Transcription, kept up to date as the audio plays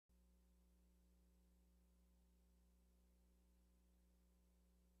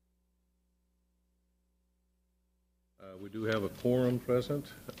We do have a quorum present.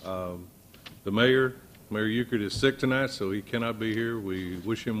 The Mayor Euchard, is sick tonight, so he cannot be here. We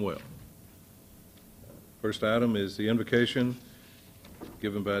wish him well. First item is the invocation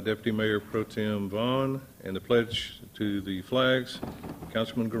given by Deputy Mayor Pro Tem Vaughn and the pledge to the flags,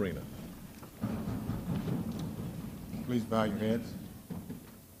 Councilman Garina. Please bow your heads.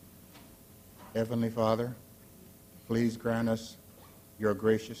 Heavenly Father, please grant us your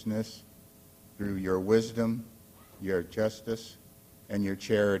graciousness through your wisdom, your justice, and your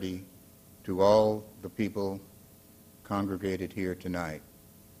charity to all the people congregated here tonight.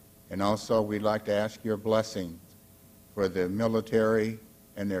 And also, we'd like to ask your blessing for the military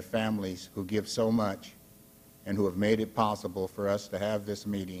and their families who give so much and who have made it possible for us to have this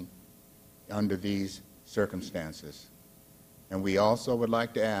meeting under these circumstances. And we also would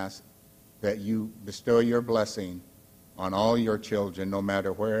like to ask that you bestow your blessing on all your children, no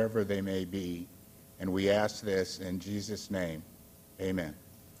matter wherever they may be. And we ask this in Jesus' name. Amen.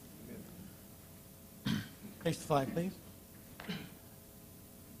 Face the flag, please.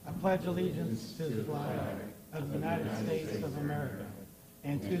 I pledge allegiance to the flag of the United States of America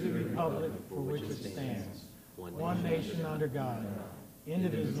and to the republic for which it stands, one nation under God,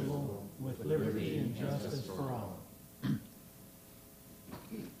 indivisible, with liberty and justice for all.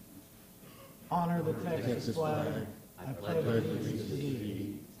 Honor the Texas flag. I pledge allegiance to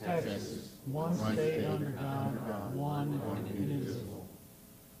thee, Texas, one state under God, one and indivisible.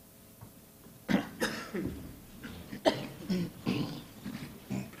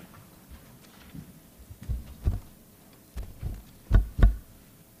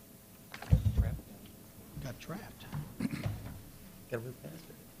 Got trapped. Gotta move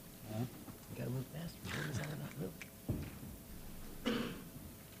faster. Huh? Gotta move faster. What is that about moving?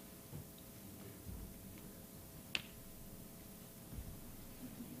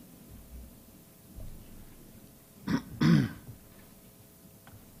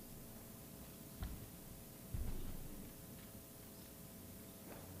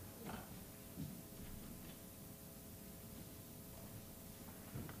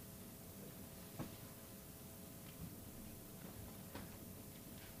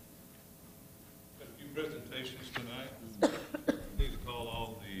 Presentations tonight. Need to call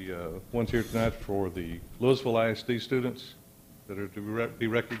all the ones here tonight for the Louisville ISD students that are to be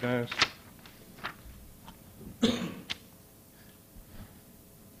recognized.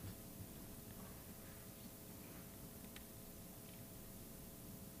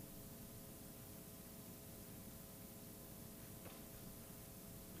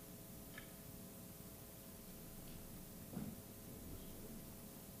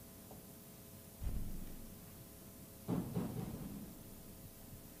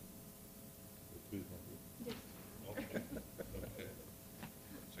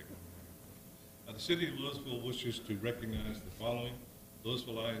 The City of Louisville wishes to recognize the following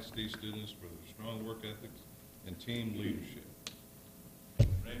Louisville ISD students for their strong work ethics and team leadership.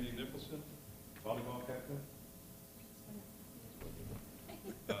 Randy Nicholson, volleyball captain.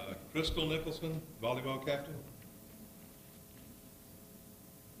 Crystal Nicholson, volleyball captain.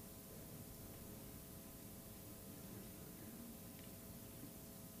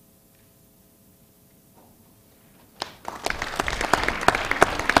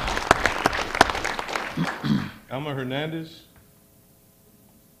 Alma Hernandez.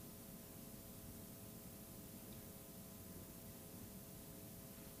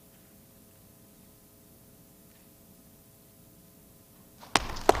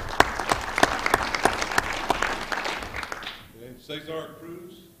 Okay. Cesar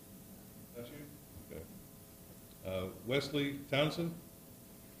Cruz. That's you? Okay. Wesley Townsend.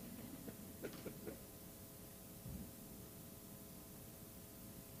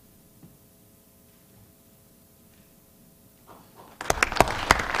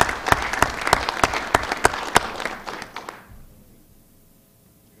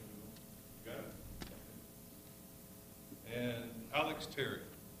 Alex Terry.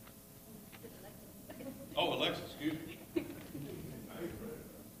 Oh, Alexis, excuse me.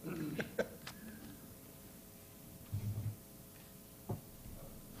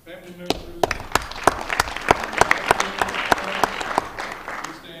 Family members,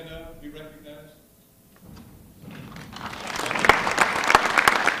 please stand up, be recognized.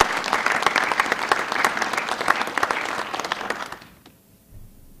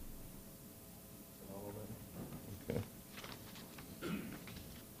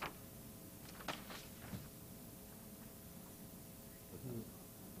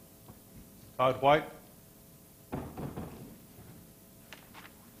 Todd White.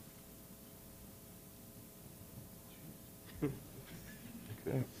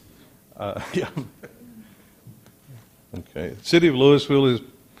 Okay. Yeah. Okay. The City of Louisville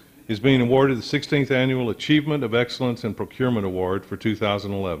is being awarded the 16th Annual Achievement of Excellence in Procurement Award for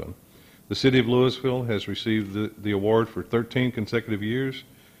 2011. The City of Louisville has received the award for 13 consecutive years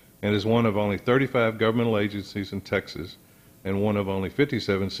and is one of only 35 governmental agencies in Texas and one of only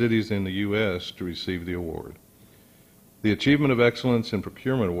 57 cities in the U.S. to receive the award. The Achievement of Excellence in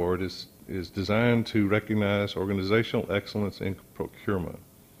Procurement Award is designed to recognize organizational excellence in procurement.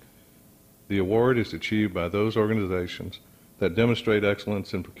 The award is achieved by those organizations that demonstrate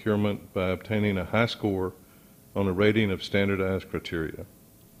excellence in procurement by obtaining a high score on a rating of standardized criteria.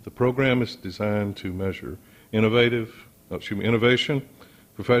 The program is designed to measure innovation,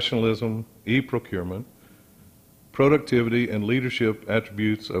 professionalism, e-procurement, productivity, and leadership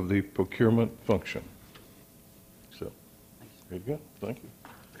attributes of the procurement function. So, there you go. Thank you.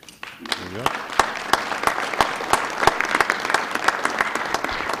 There you go.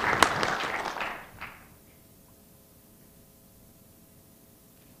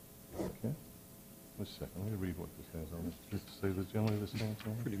 Okay. Just a second. Let me read what this has on it. Just to say the generally the stands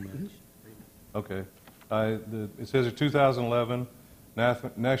on it. Pretty much. Okay. It says in 2011,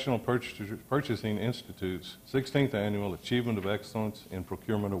 National Purchasing Institute's 16th Annual Achievement of Excellence in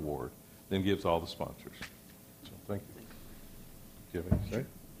Procurement Award, then gives all the sponsors. So thank you. Do you have anything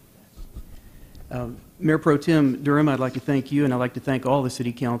to say? Mayor Pro Tem Durham, I'd like to thank you, and I'd like to thank all the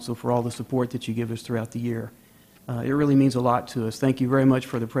City Council for all the support that you give us throughout the year. It really means a lot to us. Thank you very much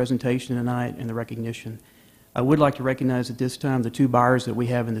for the presentation tonight and the recognition. I would like to recognize at this time the two buyers that we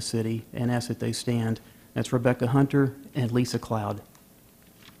have in the city and ask that they stand. That's Rebecca Hunter and Lisa Cloud.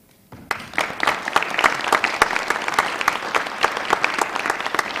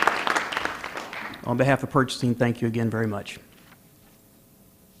 On behalf of purchasing, thank you again very much.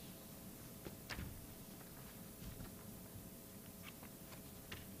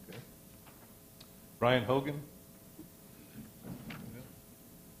 Brian Hogan.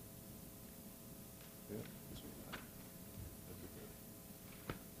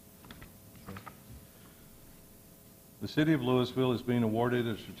 The City of Louisville is being awarded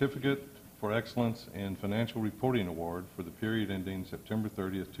a Certificate for Excellence in Financial Reporting Award for the period ending September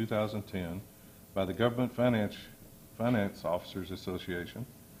 30th, 2010 by the Government Finance Officers Association.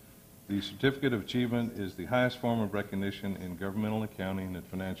 The Certificate of Achievement is the highest form of recognition in governmental accounting and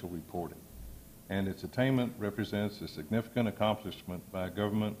financial reporting, and its attainment represents a significant accomplishment by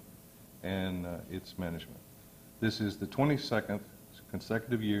government and its management. This is the 22nd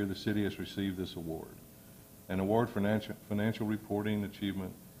consecutive year the city has received this award. An award for financial reporting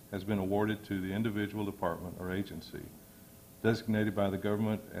achievement has been awarded to the individual department or agency designated by the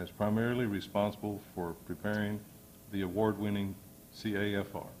government as primarily responsible for preparing the award-winning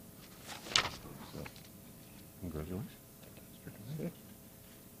CAFR. So, congratulations.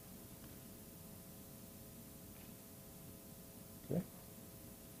 Okay.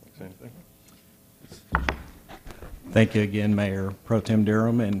 Same thing. Thank you again, Mayor Pro Tem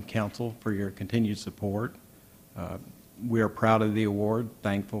Durham and Council, for your continued support. We are proud of the award,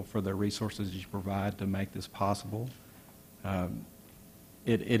 thankful for the resources you provide to make this possible.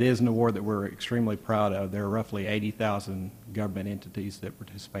 It is an award that we're extremely proud of. There are roughly 80,000 government entities that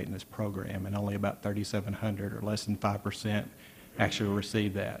participate in this program, and only about 3,700, or less than 5%, actually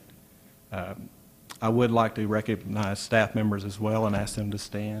receive that. I would like to recognize staff members as well and ask them to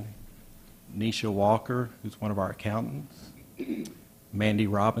stand. Nisha Walker, who's one of our accountants, Mandy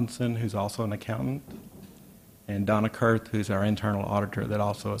Robinson, who's also an accountant, and Donna Kurth, who's our internal auditor that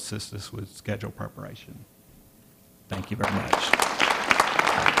also assists us with schedule preparation. Thank you very much.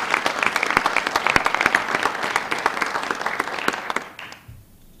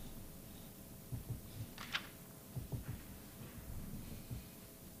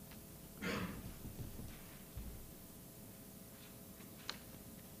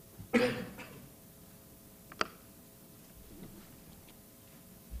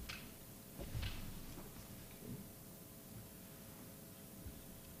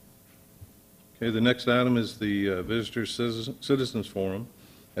 Okay, the next item is the Visitor Citizens Forum.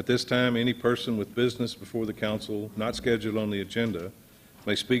 At this time, any person with business before the council not scheduled on the agenda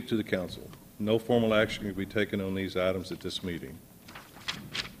may speak to the council. No formal action will be taken on these items at this meeting.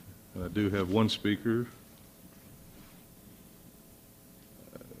 And I do have one speaker,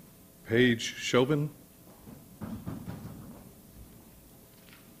 Paige Chauvin.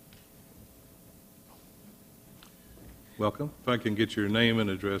 Welcome. If I can get your name and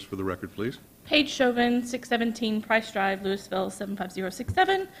address for the record, please. Paige Chauvin, 617 Price Drive, Louisville,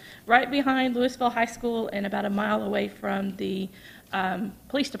 75067, right behind Louisville High School and about a mile away from the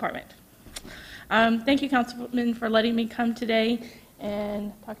police department. Thank you, Councilman, for letting me come today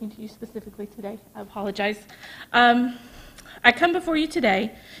and talking to you specifically today. I apologize. I come before you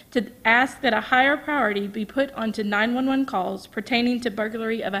today to ask that a higher priority be put onto 911 calls pertaining to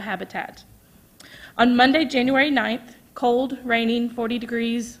burglary of a habitat. On Monday, January 9th, cold, raining, 40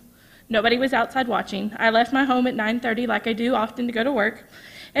 degrees, nobody was outside watching. I left my home at 9:30 like I do often to go to work,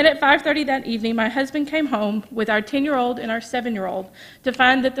 and at 5:30 that evening, my husband came home with our 10-year-old and our 7-year-old to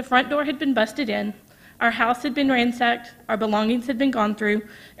find that the front door had been busted in, our house had been ransacked, our belongings had been gone through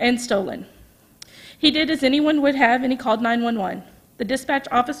and stolen. He did as anyone would have, and he called 911. The dispatch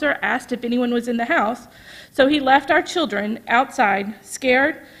officer asked if anyone was in the house, so he left our children outside,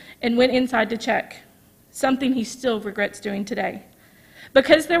 scared, and went inside to check, something he still regrets doing today.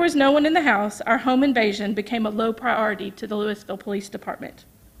 Because there was no one in the house, our home invasion became a low priority to the Louisville Police Department.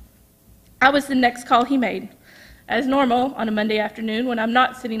 I was the next call he made. As normal, on a Monday afternoon, when I'm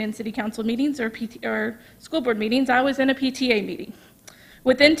not sitting in city council meetings or school board meetings, I was in a PTA meeting.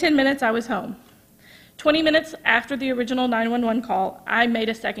 Within 10 minutes, I was home. 20 minutes after the original 911 call, I made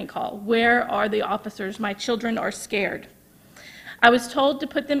a second call. Where are the officers? My children are scared. I was told to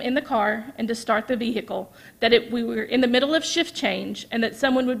put them in the car and to start the vehicle, that we were in the middle of shift change and that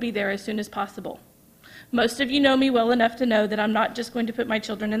someone would be there as soon as possible. Most of you know me well enough to know that I'm not just going to put my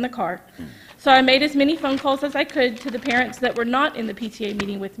children in the car. So I made as many phone calls as I could to the parents that were not in the PTA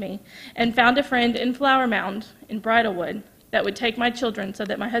meeting with me and found a friend in Flower Mound in Bridlewood that would take my children so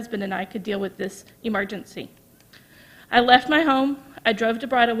that my husband and I could deal with this emergency. I left my home, I drove to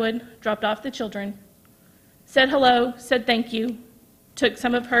Bridlewood, dropped off the children, said hello, said thank you, took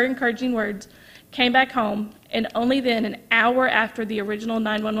some of her encouraging words, came back home, and only then, an hour after the original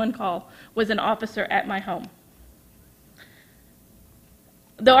 911 call, was an officer at my home.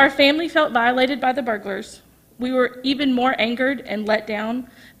 Though our family felt violated by the burglars, we were even more angered and let down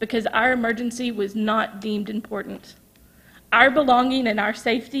because our emergency was not deemed important. Our belonging and our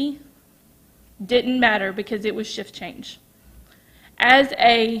safety didn't matter because it was shift change. As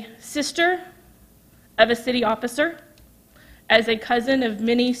a sister of a city officer, as a cousin of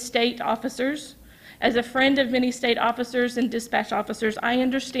many state officers, as a friend of many state officers and dispatch officers, I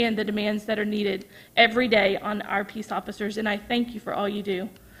understand the demands that are needed every day on our peace officers, and I thank you for all you do.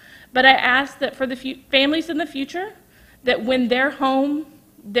 But I ask that for the families in the future, that when their home,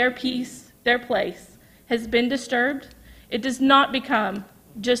 their peace, their place has been disturbed, it does not become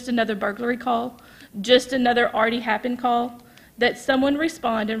just another burglary call, just another already happened call, that someone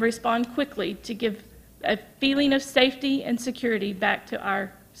respond and respond quickly to give a feeling of safety and security back to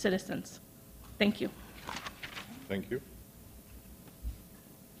our citizens. Thank you. Thank you.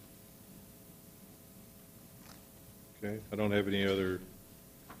 Okay, I don't have any other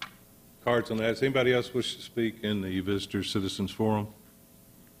cards on that. Does anybody else wish to speak in the Visitor Citizens Forum?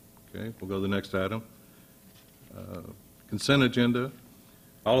 Okay, we'll go to the next item. Consent agenda.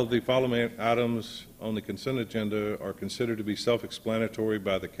 All of the following items on the consent agenda are considered to be self-explanatory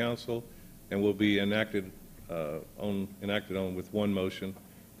by the council and will be enacted on with one motion.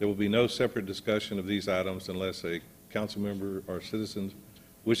 There will be no separate discussion of these items unless a council member or citizen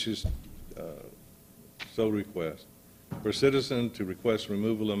wishes so request. For a citizen to request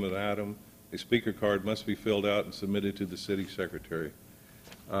removal of an item, a speaker card must be filled out and submitted to the city secretary.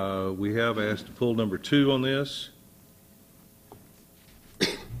 We have asked to pull number 2 on this. Do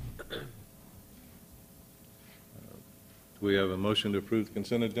we have a motion to approve the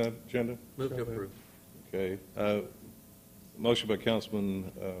consent agenda? Move to approve. Okay. Motion by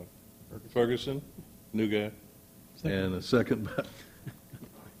Councilman Ferguson, new guy, and a second by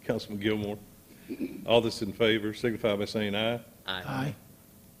Councilman Gilmore. All this in favor signify by saying aye. Aye.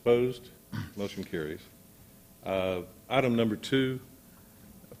 Opposed? Motion carries. Item number 2,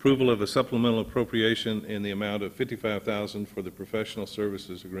 approval of a supplemental appropriation in the amount of $55,000 for the professional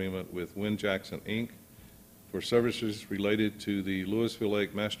services agreement with Wynn Jackson, Inc. for services related to the Louisville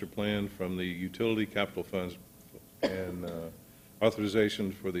Lake Master Plan from the Utility Capital Funds and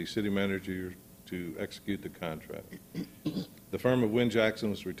authorization for the city manager to execute the contract. The firm of Wynn Jackson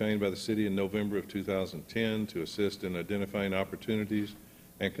was retained by the city in November of 2010 to assist in identifying opportunities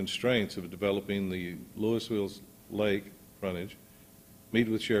and constraints of developing the Louisville Lake frontage, meet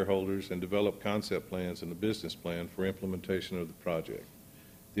with shareholders, and develop concept plans and a business plan for implementation of the project.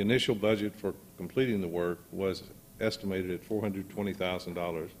 The initial budget for completing the work was estimated at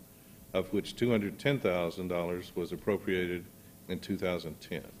 $420,000, of which $210,000 was appropriated in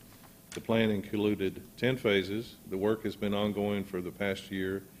 2010. The plan included 10 phases. The work has been ongoing for the past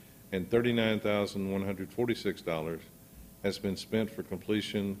year, and $39,146 has been spent for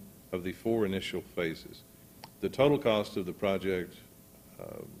completion of the 4 initial phases. The total cost of the project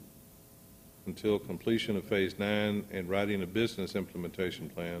until completion of Phase 9 and writing a business implementation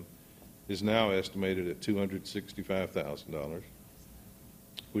plan is now estimated at $265,000,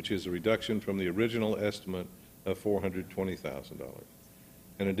 which is a reduction from the original estimate of $420,000.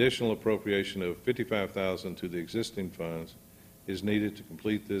 An additional appropriation of $55,000 to the existing funds is needed to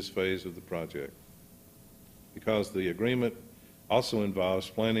complete this phase of the project. Because the agreement also involves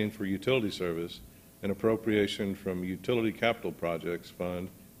planning for utility service, an appropriation from Utility Capital Projects Fund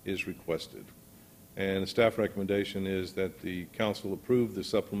is requested. And the staff recommendation is that the council approve the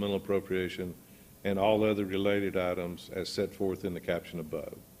supplemental appropriation and all other related items as set forth in the caption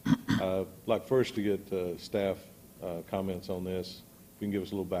above. I'd like first to get staff comments on this. If you can give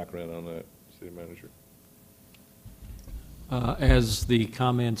us a little background on that, City Manager. As the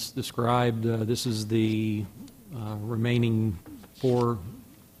comments described, this is the remaining 4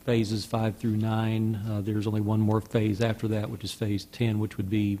 phases, 5 through 9. There's only one more phase after that, which is phase 10, which would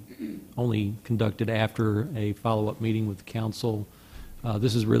be only conducted after a follow-up meeting with the council.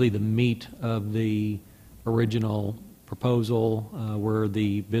 This is really the meat of the original proposal, where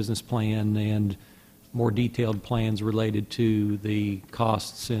the business plan and more detailed plans related to the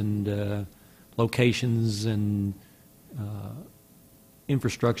costs and locations and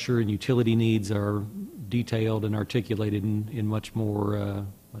infrastructure and utility needs are detailed and articulated in much more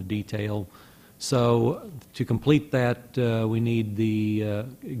detail. So to complete that, we need the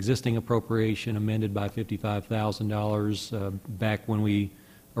existing appropriation amended by $55,000. Back when we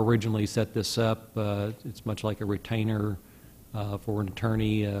originally set this up, it's much like a retainer for an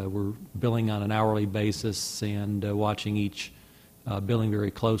attorney. We're billing on an hourly basis and watching each billing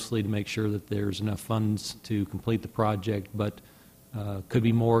very closely to make sure that there's enough funds to complete the project, but could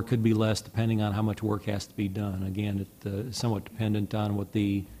be more, could be less, depending on how much work has to be done. Again, it's somewhat dependent on what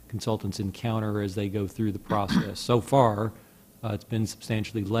the consultants encounter as they go through the process. So far, it's been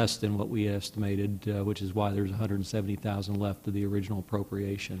substantially less than what we estimated, which is why there's $170,000 left of the original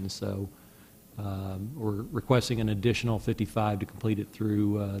appropriation. So we're requesting an additional $55,000 to complete it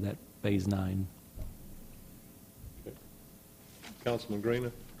through that phase 9. Councilman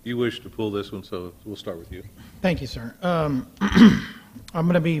Greener, you wish to pull this one, so we'll start with you. Thank you, sir. I'm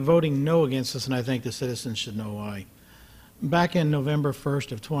going to be voting no against this, and I think the citizens should know why. Back in November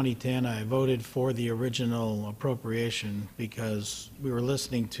 1st of 2010, I voted for the original appropriation because I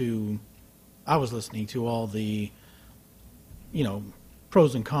was listening to all the,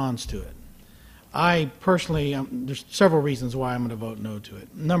 pros and cons to it. I personally, there's several reasons why I'm going to vote no to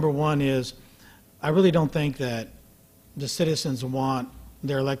it. Number one is, I really don't think that the citizens want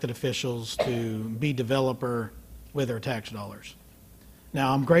their elected officials to be developer with their tax dollars.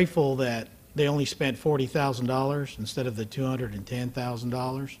 Now, I'm grateful that they only spent $40,000 instead of the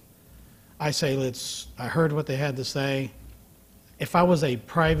 $210,000. I say I heard what they had to say. If I was a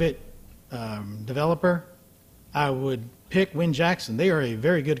private developer, I would pick Wynn Jackson. They are a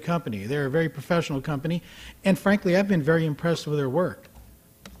very good company. They're a very professional company, and frankly, I've been very impressed with their work.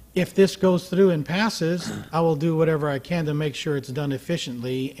 If this goes through and passes, I will do whatever I can to make sure it's done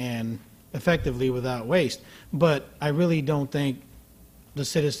efficiently and effectively without waste. But I really don't think the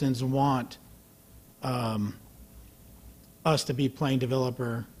citizens want us to be playing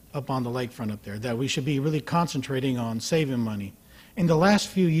developer up on the lakefront up there, that we should be really concentrating on saving money. In the last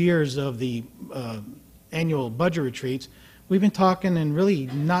few years of the annual budget retreats, we've been talking and really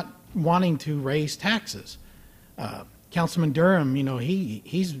not wanting to raise taxes. Councilman Durham,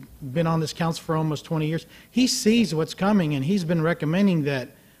 he's been on this council for almost 20 years. He sees what's coming, and he's been recommending that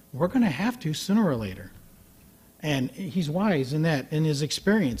we're going to have to sooner or later. And he's wise in that, in his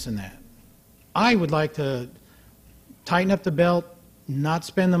experience in that. I would like to tighten up the belt, not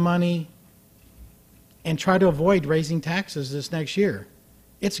spend the money, and try to avoid raising taxes this next year.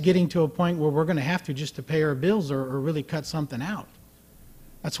 It's getting to a point where we're going to have to just to pay our bills or really cut something out.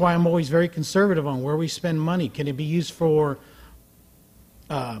 That's why I'm always very conservative on where we spend money. Can it be used for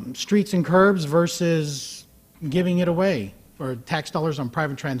streets and curbs versus giving it away, or tax dollars on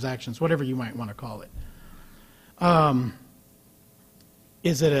private transactions, whatever you might want to call it.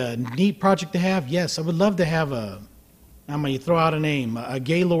 Is it a neat project to have? Yes, I would love to have I'm going to throw out a name, a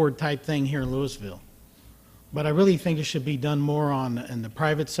Gaylord type thing here in Louisville. But I really think it should be done more in the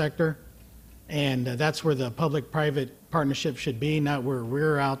private sector, and that's where the public-private partnership should be, not where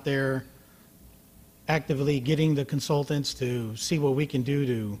we're out there actively getting the consultants to see what we can do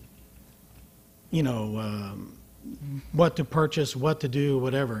to, what to purchase, what to do,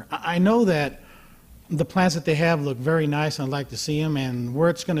 whatever. I know that the plans that they have look very nice, and I'd like to see them, and where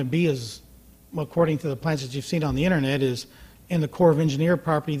it's going to be is, according to the plans that you've seen on the internet, is in the Corps of Engineer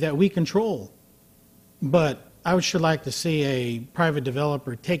property that we control. But I would sure like to see a private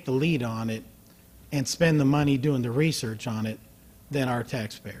developer take the lead on it and spend the money doing the research on it than our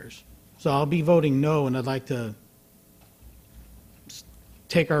taxpayers. So I'll be voting no, and I'd like to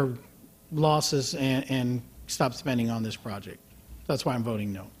take our losses and stop spending on this project. That's why I'm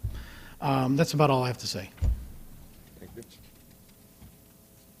voting no. That's about all I have to say. Thank you.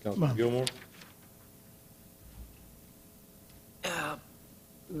 Councilman Gilmore?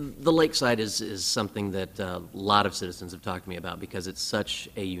 The lakeside is something that a lot of citizens have talked to me about because it's such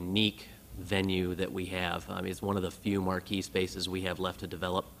a unique venue that we have. I mean, it's one of the few marquee spaces we have left to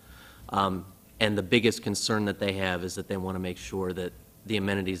develop. And the biggest concern that they have is that they want to make sure that the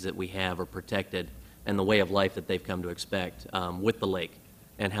amenities that we have are protected and the way of life that they've come to expect with the lake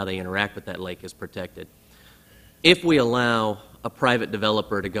and how they interact with that lake is protected. If we allow a private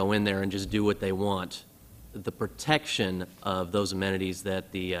developer to go in there and just do what they want, the protection of those amenities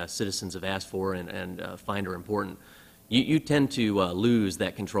that the citizens have asked for and find are important, you tend to lose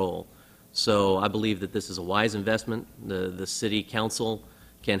that control. So I believe that this is a wise investment. The city council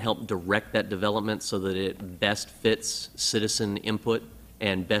can help direct that development so that it best fits citizen input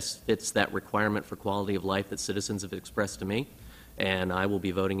and best fits that requirement for quality of life that citizens have expressed to me. And I will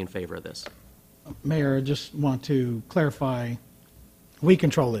be voting in favor of this. Mayor, I just want to clarify, we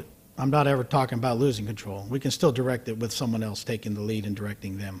control it. I'm not ever talking about losing control. We can still direct it with someone else taking the lead and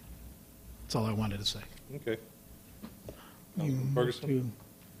directing them. That's all I wanted to say. Okay. You Ferguson?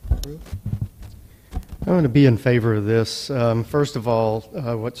 to approve? I'm going to be in favor of this. First of all,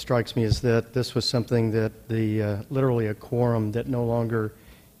 what strikes me is that this was something that literally a quorum that no longer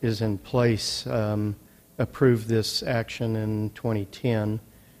is in place approved this action in 2010.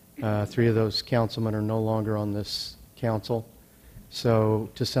 3 of those councilmen are no longer on this council. So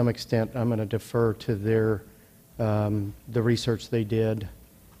to some extent, I'm going to defer to the research they did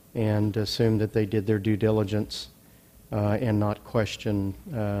and assume that they did their due diligence and not question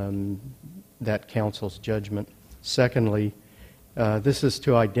that council's judgment. Secondly, this is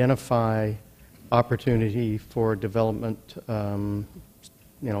to identify opportunity for development,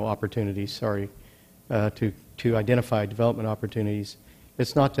 opportunities, to identify development opportunities.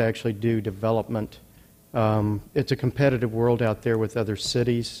 It's not to actually do development. It's a competitive world out there with other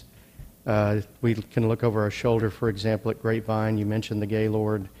cities. We can look over our shoulder, for example, at Grapevine. You mentioned the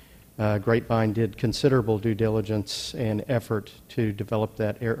Gaylord. Grapevine did considerable due diligence and effort to develop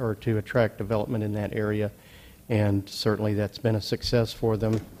that or to attract development in that area, and certainly that's been a success for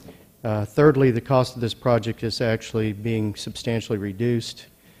them. Thirdly, the cost of this project is actually being substantially reduced,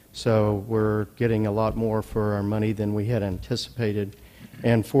 so we're getting a lot more for our money than we had anticipated.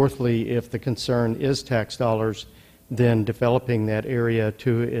 And fourthly, if the concern is tax dollars, then developing that area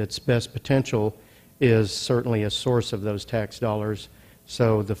to its best potential is certainly a source of those tax dollars.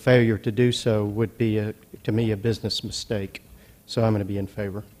 So the failure to do so would be, to me, a business mistake. So I'm going to be in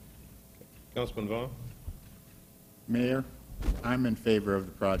favor. Councilman Vaughn? Mayor, I'm in favor of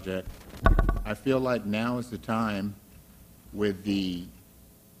the project. I feel like now is the time, with the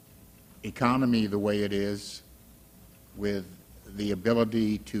economy the way it is, with the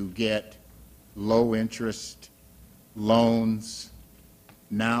ability to get low-interest loans,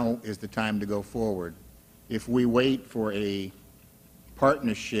 now is the time to go forward. If we wait for a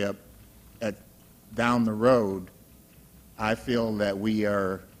partnership down the road, I feel that we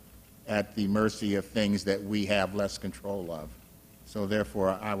are at the mercy of things that we have less control of. So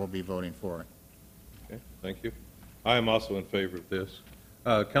therefore, I will be voting for it. Okay, thank you. I am also in favor of this.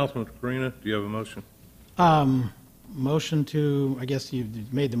 Councilman Carina, do you have a motion? Motion to, I guess you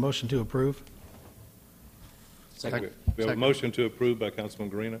made the motion to approve. We have a motion to approve by Councilman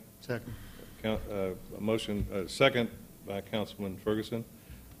Carina. Second. A motion, second by Councilman Ferguson.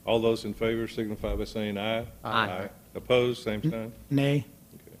 All those in favor signify by saying aye. Aye. Opposed, same sign. Nay.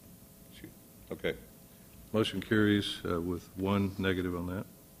 Okay. Shoot. Okay. Motion carries with 1 negative on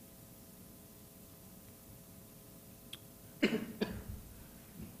that.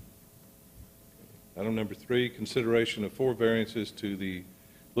 Item number 3, consideration of 4 variances to the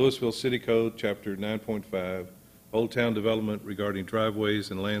Louisville City Code, Chapter 9.5, Old Town Development regarding driveways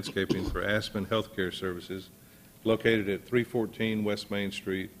and landscaping for Aspen Healthcare Services, located at 314 West Main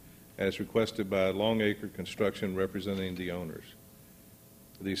Street, as requested by Longacre Construction representing the owners.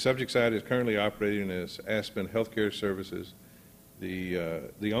 The subject site is currently operating as Aspen Healthcare Services.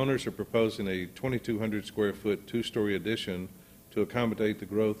 The owners are proposing a 2,200 square foot 2-story addition to accommodate the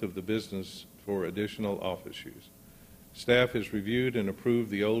growth of the business for additional office use. Staff has reviewed and approved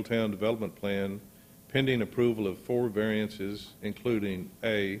the Old Town Development Plan pending approval of 4 variances, including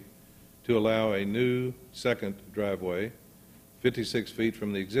A, to allow a new second driveway 56 feet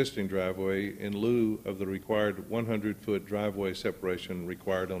from the existing driveway in lieu of the required 100-foot driveway separation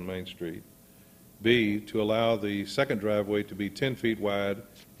required on Main Street. B, to allow the second driveway to be 10 feet wide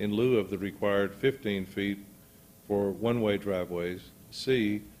in lieu of the required 15 feet for one-way driveways.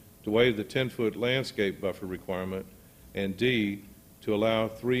 C, to waive the 10-foot landscape buffer requirement. And D, to allow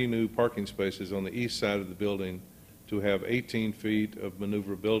 3 new parking spaces on the east side of the building to have 18 feet of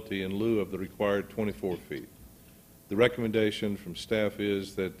maneuverability in lieu of the required 24 feet. The recommendation from staff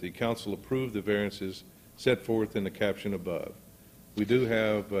is that the council approve the variances set forth in the caption above. We do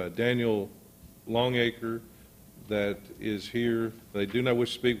have Daniel Longacre that is here. They do not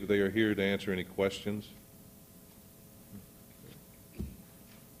wish to speak, but they are here to answer any questions.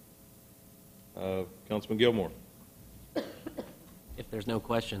 Councilman Gilmore. If there's no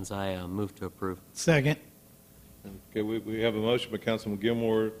questions, I move to approve. Second. Okay, we have a motion by Councilman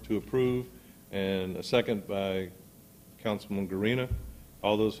Gilmore to approve and a second by Councilman Garina.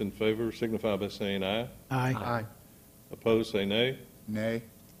 All those in favor signify by saying aye. Aye. Opposed, say nay. Nay.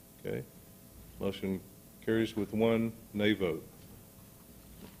 Okay. Motion carries with 1 nay vote.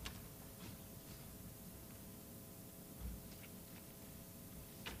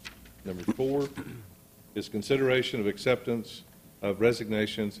 Number 4 is consideration of acceptance of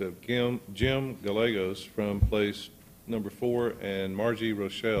resignations of Jim Gallegos from place number 4 and Margie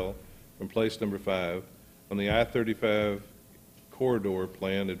Rochelle from place number 5 on the I-35 Corridor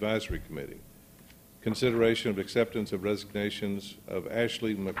Plan Advisory Committee. Consideration of acceptance of resignations of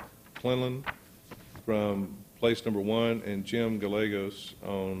Ashley McClellan from place number 1 and Jim Gallegos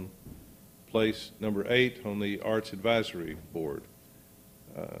on place number 8 on the Arts Advisory Board.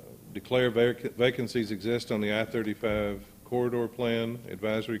 Declare vacancies exist on the I-35 Corridor Plan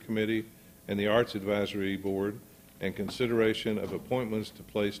Advisory Committee and the Arts Advisory Board, and consideration of appointments to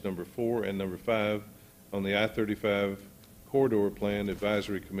place number 4 and number 5 on the I-35 Corridor Plan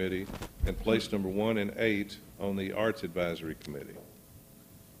Advisory Committee and place number 1 and 8 on the Arts Advisory Committee.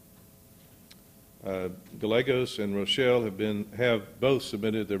 Gallegos and Rochelle have both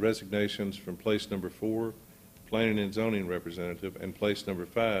submitted their resignations from place number 4, Planning and Zoning Representative, and place number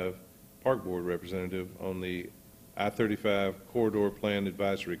 5, Park Board Representative on the I-35 Corridor Plan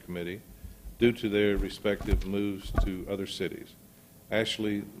Advisory Committee due to their respective moves to other cities.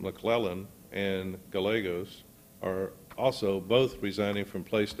 Ashley McClellan and Gallegos are also both resigning from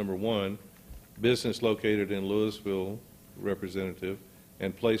place number 1, business located in Louisville Representative,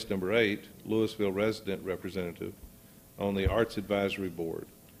 and place number 8, Louisville Resident Representative, on the Arts Advisory Board.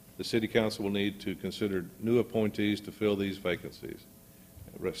 The City Council will need to consider new appointees to fill these vacancies.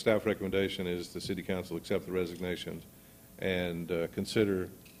 Staff recommendation is the City Council accept the resignations and consider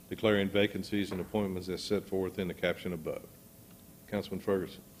declaring vacancies and appointments as set forth in the caption above. Councilman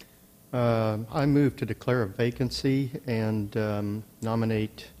Ferguson. I move to declare a vacancy and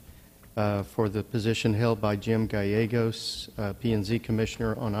nominate for the position held by Jim Gallegos, P&Z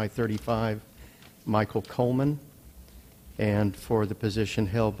Commissioner on I-35, Michael Coleman, and for the position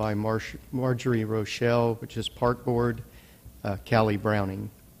held by Marjorie Rochelle, which is Park Board, Callie Browning.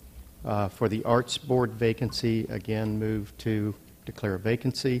 For the Arts Board vacancy, again, move to declare a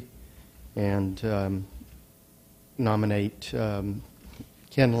vacancy and nominate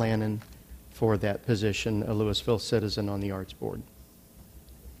Ken Lannon for that position, a Louisville citizen on the Arts Board.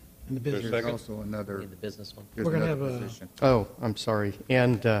 And the There's business. second? Also another, The business one. there's We're gonna another have a- position. Oh, I'm sorry.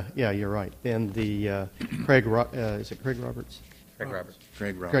 And, yeah, you're right. And the is it Craig Roberts? Craig Roberts.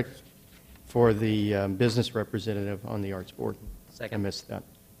 Craig Craig, Roberts. for the business representative on the Arts Board. I Second. missed that.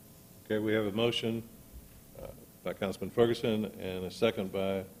 Okay, we have a motion by Councilman Ferguson and a second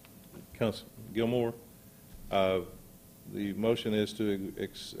by Councilman Gilmore. The motion is to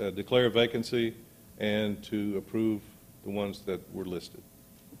declare a vacancy and to approve the ones that were listed.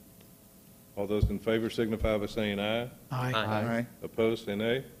 All those in favor signify by saying aye. Aye. Aye. Opposed, say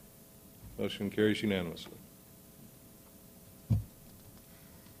nay. Motion carries unanimously.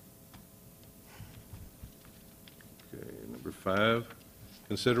 Okay, number 5,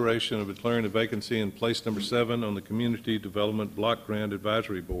 consideration of declaring a vacancy in place number 7 on the Community Development Block Grant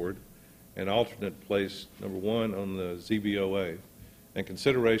Advisory Board and alternate place number 1 on the ZBOA, and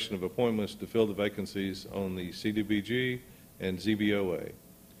consideration of appointments to fill the vacancies on the CDBG and ZBOA.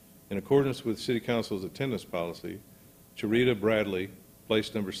 In accordance with City Council's attendance policy, Charita Bradley,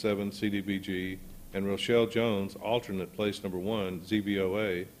 place number 7, CDBG, and Rochelle Jones, alternate place number 1,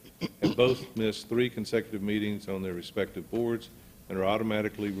 ZBOA, have both missed 3 consecutive meetings on their respective boards and are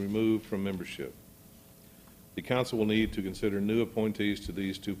automatically removed from membership. The council will need to consider new appointees to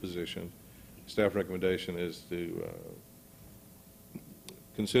these 2 positions. Staff recommendation is to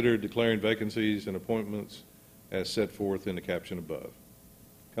consider declaring vacancies and appointments as set forth in the caption above.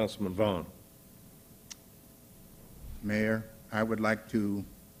 Councilman Vaughn. Mayor, I would like to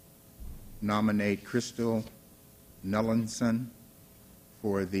nominate Crystal Nellinson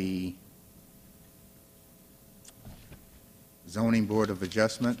for the Zoning Board of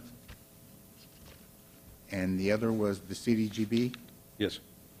Adjustment, and the other was the CDGB. Yes, sir.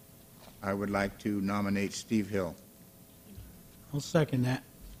 I would like to nominate Steve Hill. I'll second that.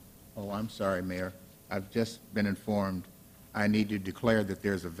 Oh, I'm sorry, Mayor. I've just been informed I need to declare that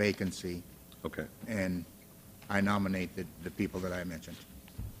there's a vacancy, Okay. and I nominate the people that I mentioned.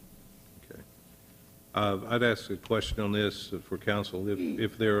 Okay. I'd ask a question on this for council.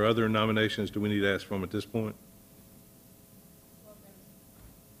 If there are other nominations, do we need to ask for them at this point?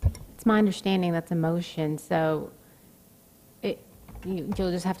 It's my understanding that's a motion, so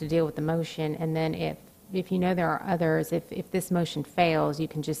you'll just have to deal with the motion, and then if you know there are others, if this motion fails, you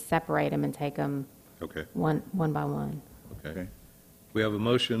can just separate them and take them Okay. one by one. Okay. We have a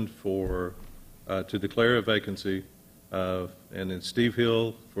motion for, to declare a vacancy, and then Steve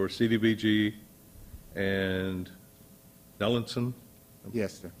Hill for CDBG and Nellinson,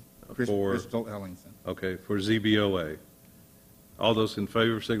 Yes, sir. For- Crystal Ellingson. okay, for ZBOA. All those in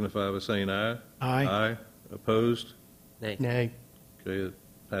favor signify by saying aye. Aye. Aye. Opposed? Nay. Nay. Okay, it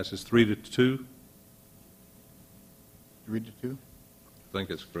passes 3-2. 3-2? I think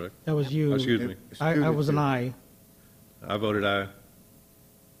that's correct. That was you. Excuse me. It's I 2-2. was an aye. I voted aye.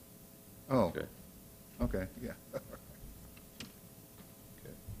 Oh, Okay. okay, yeah.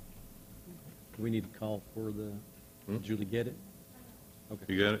 Do we need to call for the, did Julie get it? Okay.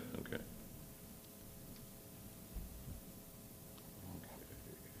 You got it? Okay.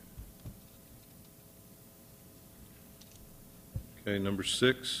 Okay, number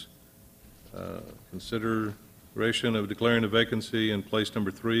 6, consideration of declaring a vacancy in place number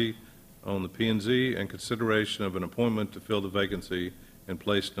 3 on the P and Z, and consideration of an appointment to fill the vacancy in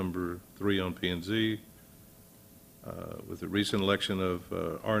place number 3 on P and Z. With the recent election of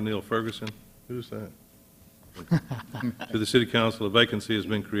R. Neil Ferguson, who's that? To the City Council, a vacancy has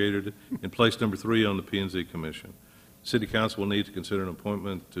been created in place number 3 on the P and Z Commission. City Council will need to consider an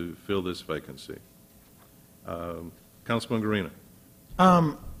appointment to fill this vacancy. Councilman Garina.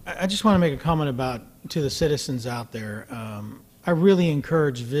 I just want to make a comment to the citizens out there. I really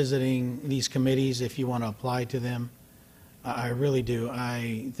encourage visiting these committees if you want to apply to them. I really do.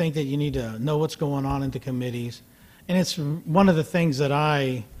 I think that you need to know what's going on in the committees. And it's one of the things that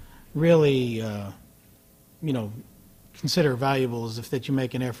I really, consider valuable is that you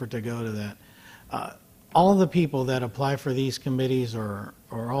make an effort to go to that. All the people that apply for these committees are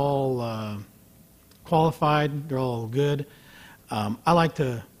all qualified. They're all good. I like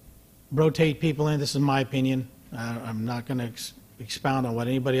to rotate people in. This is my opinion. I'm not going to expound on what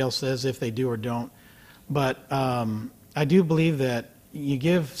anybody else says, if they do or don't. But I do believe that you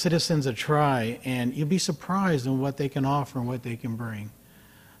give citizens a try, and you'll be surprised in what they can offer and what they can bring.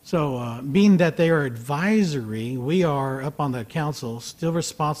 So being that they are advisory, we are, up on the council, still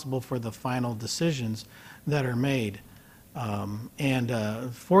responsible for the final decisions that are made.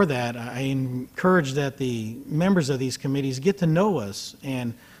 For that, I encourage that the members of these committees get to know us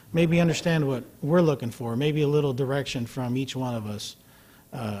and maybe understand what we're looking for. Maybe a little direction from each one of us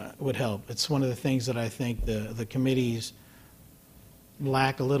would help. It's one of the things that I think the committees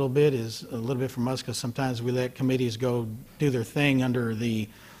lack a little bit, is a little bit from us, because sometimes we let committees go do their thing under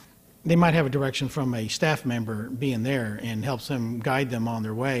they might have a direction from a staff member being there and helps them, guide them on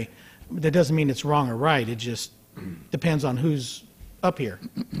their way. That doesn't mean it's wrong or right. It just depends on who's up here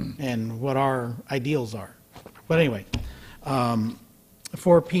and what our ideals are. But anyway,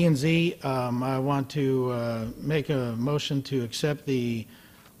 for P&Z, I want to make a motion to accept the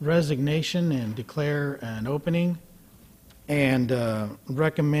resignation and declare an opening, and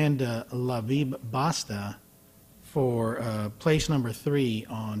recommend Lavib Basta for place number 3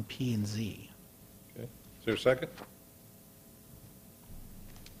 on P&Z. Okay. Is there a second?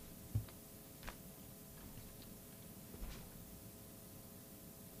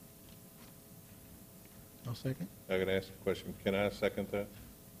 No second? I'm going to ask a question. Can I second that?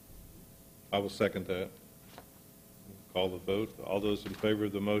 I will second that. Call the vote. All those in favor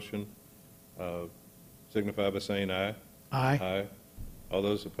of the motion signify by saying aye. Aye. Aye. All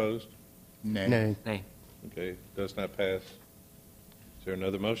those opposed? Nay. Nay. Nay. Okay, does not pass. Is there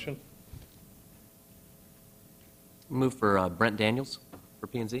another motion? Move for Brent Daniels for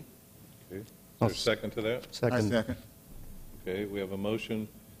P and Z. Okay. Is there a second to that? I Second. second. Okay, we have a motion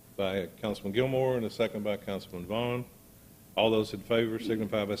by Councilman Gilmore and a second by Councilman Vaughn. All those in favor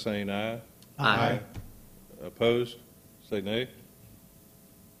signify by saying aye. Aye. Opposed? Say nay.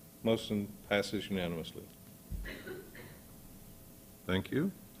 Motion passes unanimously. Thank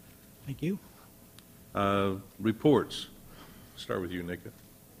you. Thank you. Reports. Start with you, Nika.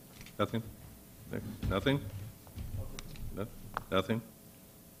 Nothing? Nothing? Nothing?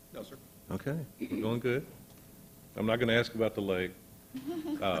 No, sir. Okay, we're going good. I'm not going to ask about the leg.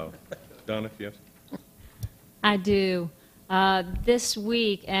 Donna, yes? I do. This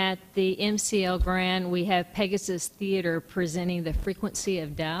week at the MCL Grand, we have Pegasus Theater presenting The Frequency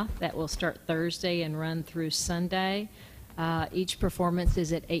of Death. That will start Thursday and run through Sunday. Each performance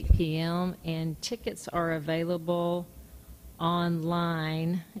is at 8 p.m., and tickets are available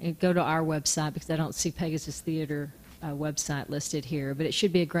online. Go to our website because I don't see Pegasus Theater website listed here, but it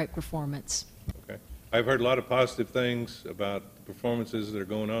should be a great performance. Okay. I've heard a lot of positive things about the performances that are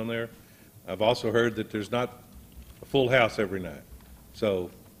going on there. I've also heard that there's not a full house every night. So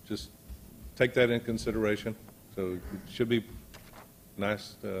just take that into consideration. So it should be a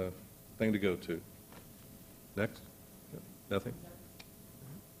nice thing to go to. Next? Nothing?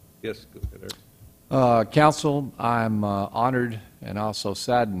 Yes, go ahead, Eric. Council, I'm honored and also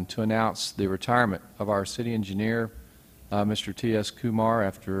saddened to announce the retirement of our city engineer, Mr. T.S. Kumar,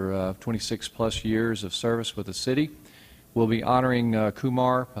 after 26-plus years of service with the city. We'll be honoring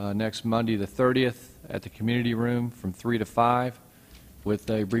Kumar next Monday the 30th at the community room from 3 to 5 with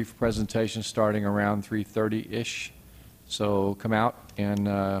a brief presentation starting around 3:30-ish. So come out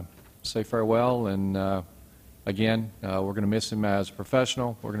and say farewell, and again, we're going to miss him as a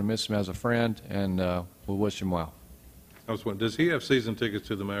professional, we're going to miss him as a friend, and we'll wish him well. I was wondering, does he have season tickets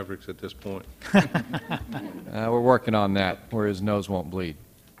to the Mavericks at this point? We're working on that, where his nose won't bleed.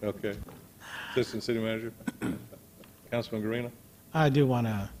 Okay. Assistant City Manager? Councilman Guarino? I do want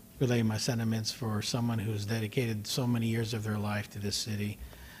to relay my sentiments for someone who's dedicated so many years of their life to this city.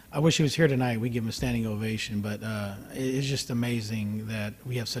 I wish he was here tonight. We give him a standing ovation, but it's just amazing that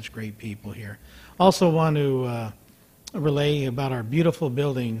we have such great people here. Also want to relay about our beautiful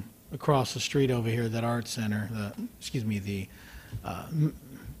building across the street over here, that Art Center, the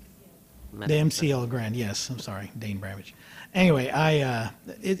MCL Grand. Yes, I'm sorry, Dane Bramage. Anyway,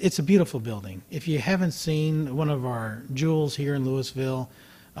 it's a beautiful building. If you haven't seen one of our jewels here in Louisville,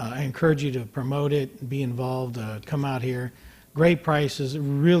 I encourage you to promote it, be involved, come out here. Great prices,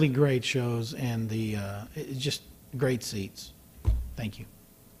 really great shows, and it's just great seats. Thank you.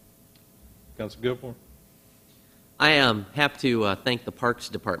 Councilman Gilmore? I have to thank the Parks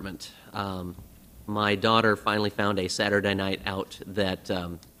Department. My daughter finally found a Saturday night out that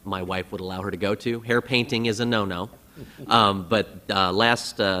my wife would allow her to go to. Hair painting is a no-no. But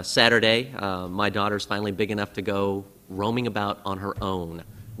last Saturday, my daughter's finally big enough to go roaming about on her own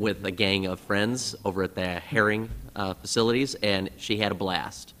with a gang of friends over at the herring facilities, and she had a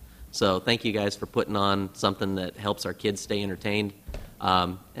blast. So thank you guys for putting on something that helps our kids stay entertained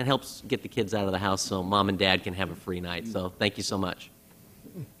and helps get the kids out of the house so mom and dad can have a free night. So thank you so much.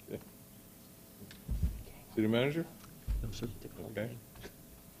 Okay. City Manager? Okay.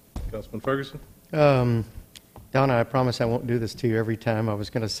 Councilman Ferguson? Donna, I promise I won't do this to you every time. I was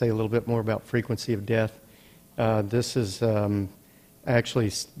going to say a little bit more about frequency of death. This is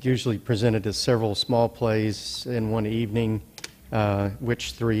actually usually presented as several small plays in one evening,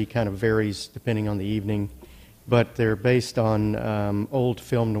 which three kind of varies depending on the evening. But they're based on old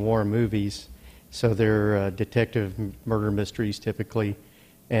film noir movies, so they're detective murder mysteries typically.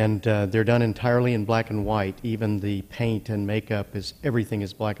 And they're done entirely in black and white. Even the paint and makeup, everything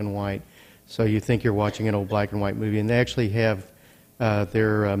is black and white. So you think you're watching an old black and white movie. And they actually have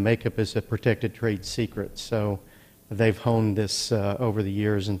their makeup as a protected trade secret. So they've honed this over the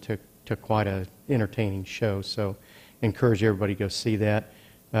years and took quite an entertaining show. So encourage everybody to go see that.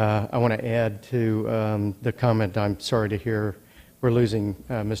 I want to add to the comment, I'm sorry to hear we're losing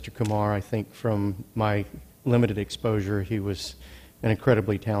Mr. Kumar. I think from my limited exposure, he was an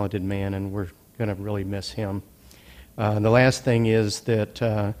incredibly talented man, and we're going to really miss him. The last thing is that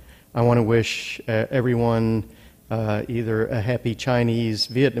I want to wish everyone either a happy Chinese,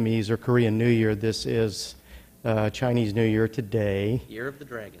 Vietnamese, or Korean New Year. This is Chinese New Year today. Year of the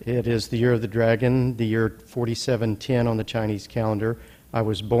Dragon. It is the Year of the Dragon, the year 4710 on the Chinese calendar. I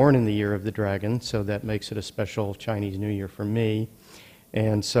was born in the Year of the Dragon, so that makes it a special Chinese New Year for me.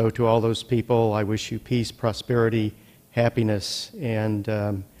 And so to all those people, I wish you peace, prosperity, happiness,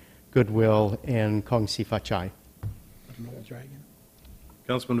 and goodwill, and Kong Si Fa Chai.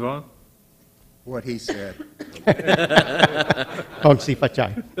 Councilman Vaughn? What he said. Kong Si Fa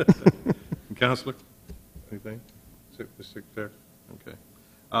Chai. Councilor? Anything? Mr. Secretary? Okay.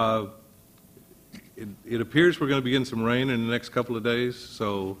 It appears we're going to be getting some rain in the next couple of days,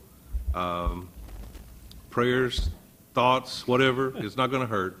 so prayers, thoughts, whatever, it's not going to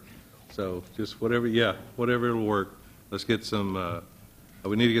hurt. So just whatever, whatever will work. Let's get some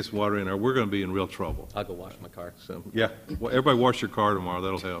We need to get some water in there. We're going to be in real trouble. I'll go wash my car. So, yeah, well, everybody wash your car tomorrow.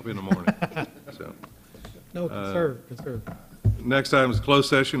 That'll help in the morning. So, No, conserve. next item is closed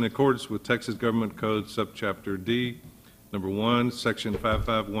session in accordance with Texas Government Code Subchapter D, Number 1, Section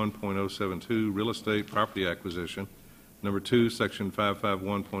 551.072, Real Estate Property Acquisition. Number 2, Section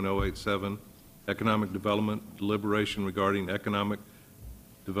 551.087, Economic Development, Deliberation regarding economic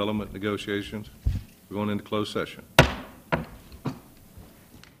development negotiations. We're going into closed session.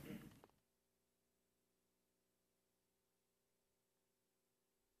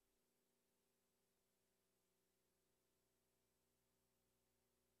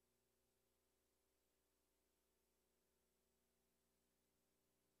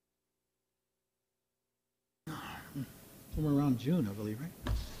 Somewhere around June, I believe,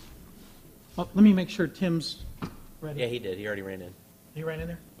 right? Oh, let me make sure Tim's ready. Yeah, he did. He already ran in. He ran in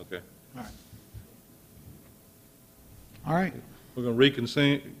there? Okay. All right. All right. We're going to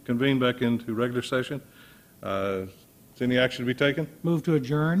reconvene back into regular session. Is any action to be taken? Move to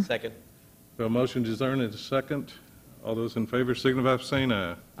adjourn. Second. A motion to adjourn in a second. All those in favor signify by saying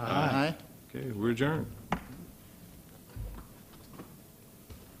aye. Aye. Okay, we're adjourned.